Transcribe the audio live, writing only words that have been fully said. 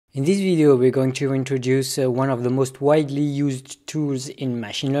In this video, we're going to introduce one of the most widely used tools in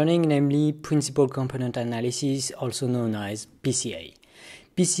machine learning, namely Principal Component Analysis, also known as PCA.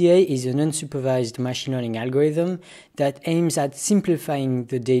 PCA is an unsupervised machine learning algorithm that aims at simplifying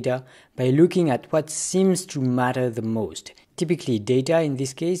the data by looking at what seems to matter the most. Typically, data in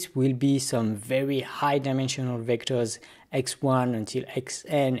this case will be some very high-dimensional vectors x1 until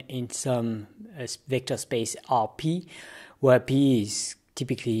xn in some vector space Rp, where P is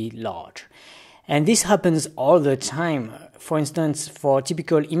typically large. And this happens all the time. For instance, for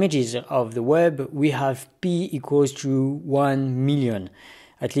typical images of the web, we have P equals to 1 million.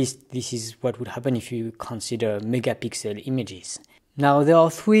 At least this is what would happen if you consider megapixel images. Now, there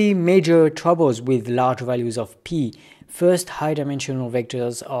are three major troubles with large values of P. First, high-dimensional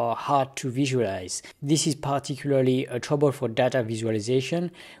vectors are hard to visualize. This is particularly a trouble for data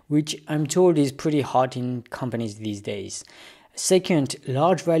visualization, which I'm told is pretty hot in companies these days. Second,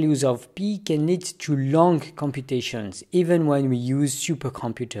 large values of P can lead to long computations, even when we use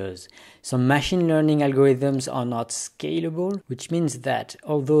supercomputers. Some machine learning algorithms are not scalable, which means that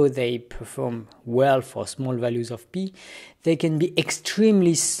although they perform well for small values of P, they can be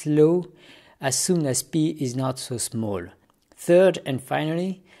extremely slow as soon as P is not so small. Third, and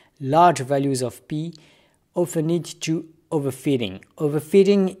finally, large values of P often lead to overfitting.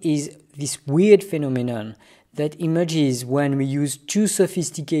 Overfitting is this weird phenomenon that emerges when we use too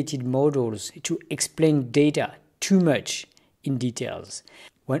sophisticated models to explain data too much in details.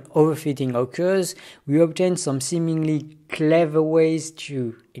 When overfitting occurs, we obtain some seemingly clever ways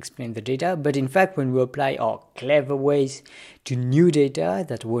to explain the data, but in fact, when we apply our clever ways to new data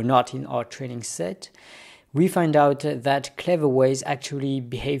that were not in our training set, we find out that clever ways actually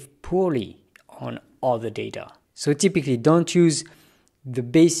behave poorly on other data. So typically, don't use the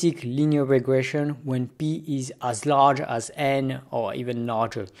basic linear regression when P is as large as n or even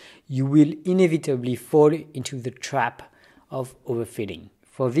larger. You will inevitably fall into the trap of overfitting.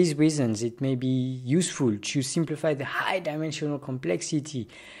 For these reasons, it may be useful to simplify the high-dimensional complexity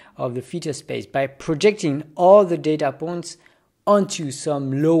of the feature space by projecting all the data points onto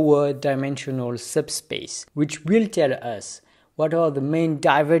some lower dimensional subspace, which will tell us what are the main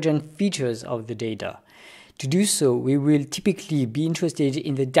divergent features of the data. To do so, we will typically be interested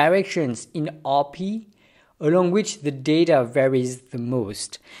in the directions in Rp along which the data varies the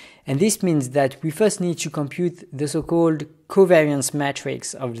most. And this means that we first need to compute the so-called covariance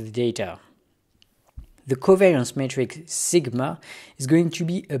matrix of the data. The covariance matrix sigma is going to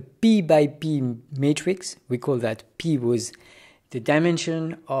be a P by P matrix. We call that P was the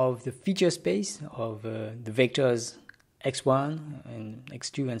dimension of the feature space of the vectors x1 and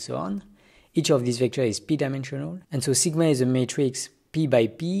x2 and so on. Each of these vectors is p-dimensional, and so sigma is a matrix p by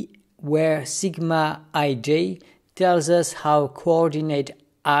p, where sigma ij tells us how coordinate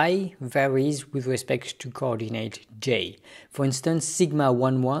I varies with respect to coordinate j. For instance, sigma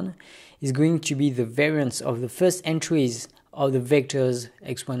 1, 1 is going to be the variance of the first entries of the vectors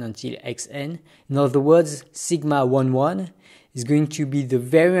x1 until xn. In other words, sigma 1, 1 is going to be the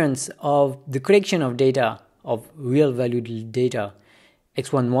variance of the collection of data, of real valued data,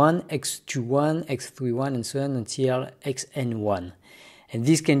 x11, x21, x31, and so on until xn1. And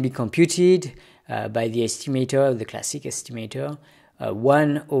this can be computed by the estimator, the classic estimator,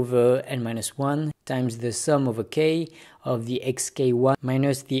 1 over n minus 1 times the sum over k of the xk1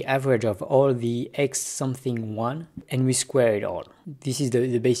 minus the average of all the x something 1, and we square it all. This is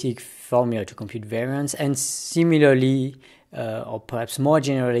the basic formula to compute variance, and similarly, or perhaps more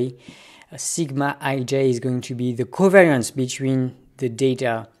generally, sigma ij is going to be the covariance between the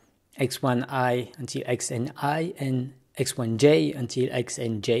data x1i until xni and x1j until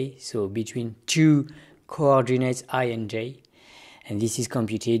xnj, so between two coordinates I and j. And this is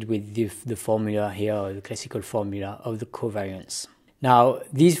computed with the formula here, the classical formula of the covariance. Now,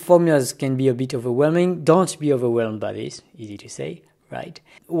 these formulas can be a bit overwhelming. Don't be overwhelmed by this, easy to say, right?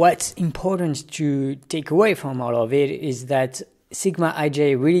 What's important to take away from all of it is that sigma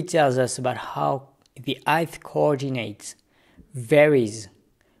ij really tells us about how the ith coordinate varies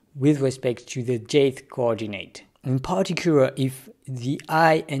with respect to the jth coordinate. In particular, if the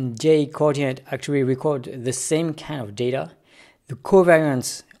I and j coordinate actually record the same kind of data, the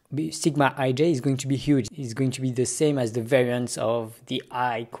covariance sigma ij is going to be huge. It's going to be the same as the variance of the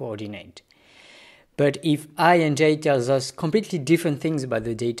I coordinate. But if I and j tells us completely different things about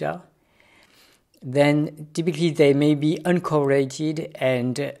the data, then typically they may be uncorrelated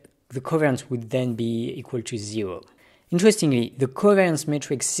and the covariance would then be equal to 0. Interestingly, the covariance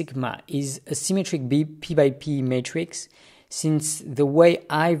matrix sigma is a symmetric P by P matrix, since the way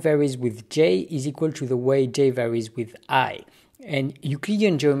I varies with j is equal to the way j varies with I. And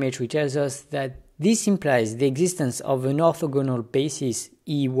Euclidean geometry tells us that this implies the existence of an orthogonal basis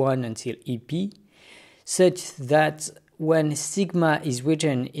E1 until EP, such that when sigma is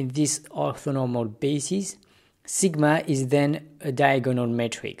written in this orthonormal basis, sigma is then a diagonal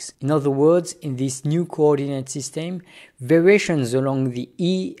matrix. In other words, in this new coordinate system, variations along the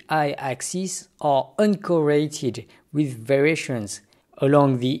EI axis are uncorrelated with variations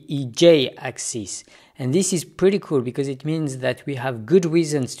along the EJ axis. And this is pretty cool because it means that we have good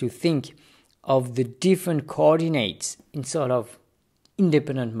reasons to think of the different coordinates in sort of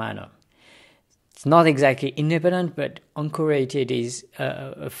independent manner. It's not exactly independent, but uncorrelated is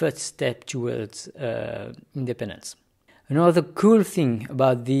a first step towards independence. Another cool thing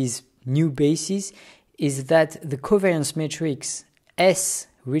about these new bases is that the covariance matrix S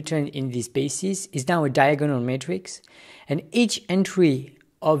written in this basis is now a diagonal matrix, and each entry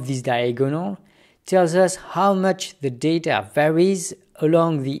of this diagonal tells us how much the data varies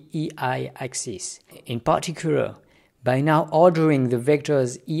along the EI axis. In particular, by now ordering the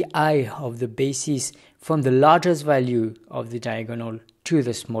vectors EI of the basis from the largest value of the diagonal to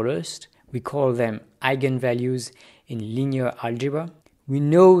the smallest, we call them eigenvalues in linear algebra. We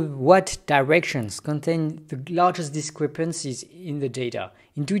know what directions contain the largest discrepancies in the data.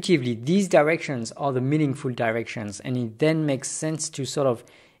 Intuitively, these directions are the meaningful directions, and it then makes sense to sort of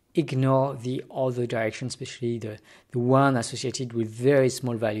ignore the other directions, especially the one associated with very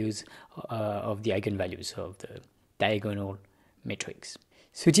small values of the eigenvalues of the diagonal matrix.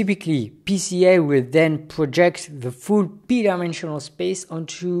 So typically, PCA will then project the full p-dimensional space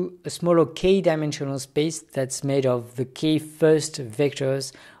onto a smaller k-dimensional space that's made of the k first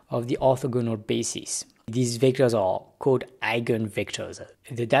vectors of the orthogonal basis. These vectors are called eigenvectors.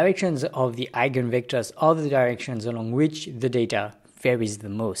 The directions of the eigenvectors are the directions along which the data varies the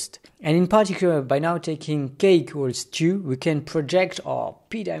most. And in particular, by now taking k equals 2, we can project our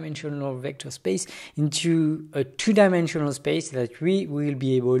p-dimensional vector space into a two-dimensional space that we will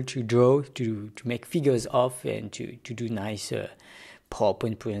be able to draw, to make figures of, and to do nice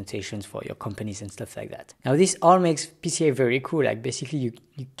PowerPoint presentations for your companies and stuff like that. Now this all makes PCA very cool. Like basically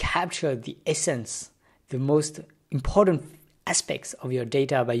you capture the essence, the most important aspects of your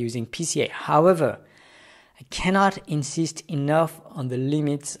data by using PCA. However, I cannot insist enough on the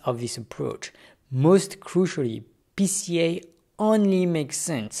limits of this approach. Most crucially, PCA only makes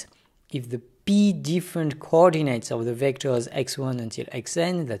sense if the p different coordinates of the vectors x1 until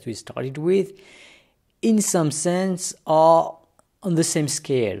xn that we started with, in some sense, are on the same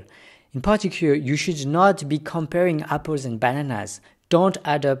scale. In particular, you should not be comparing apples and bananas. Don't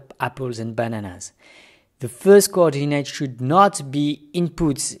add up apples and bananas. The first coordinate should not be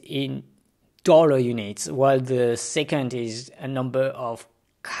inputs in dollar units, while the second is a number of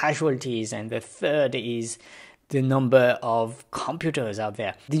casualties and the third is the number of computers out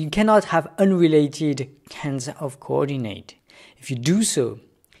there. You cannot have unrelated kinds of coordinate. If you do so,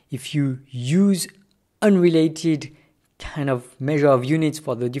 if you use unrelated kind of measure of units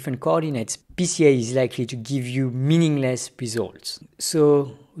for the different coordinates, PCA is likely to give you meaningless results.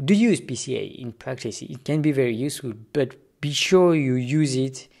 So do use PCA in practice. It can be very useful, but be sure you use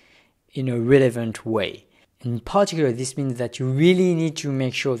it in a relevant way. In particular, this means that you really need to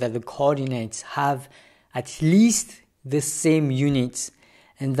make sure that the coordinates have at least the same units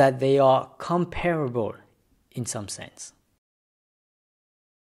and that they are comparable in some sense.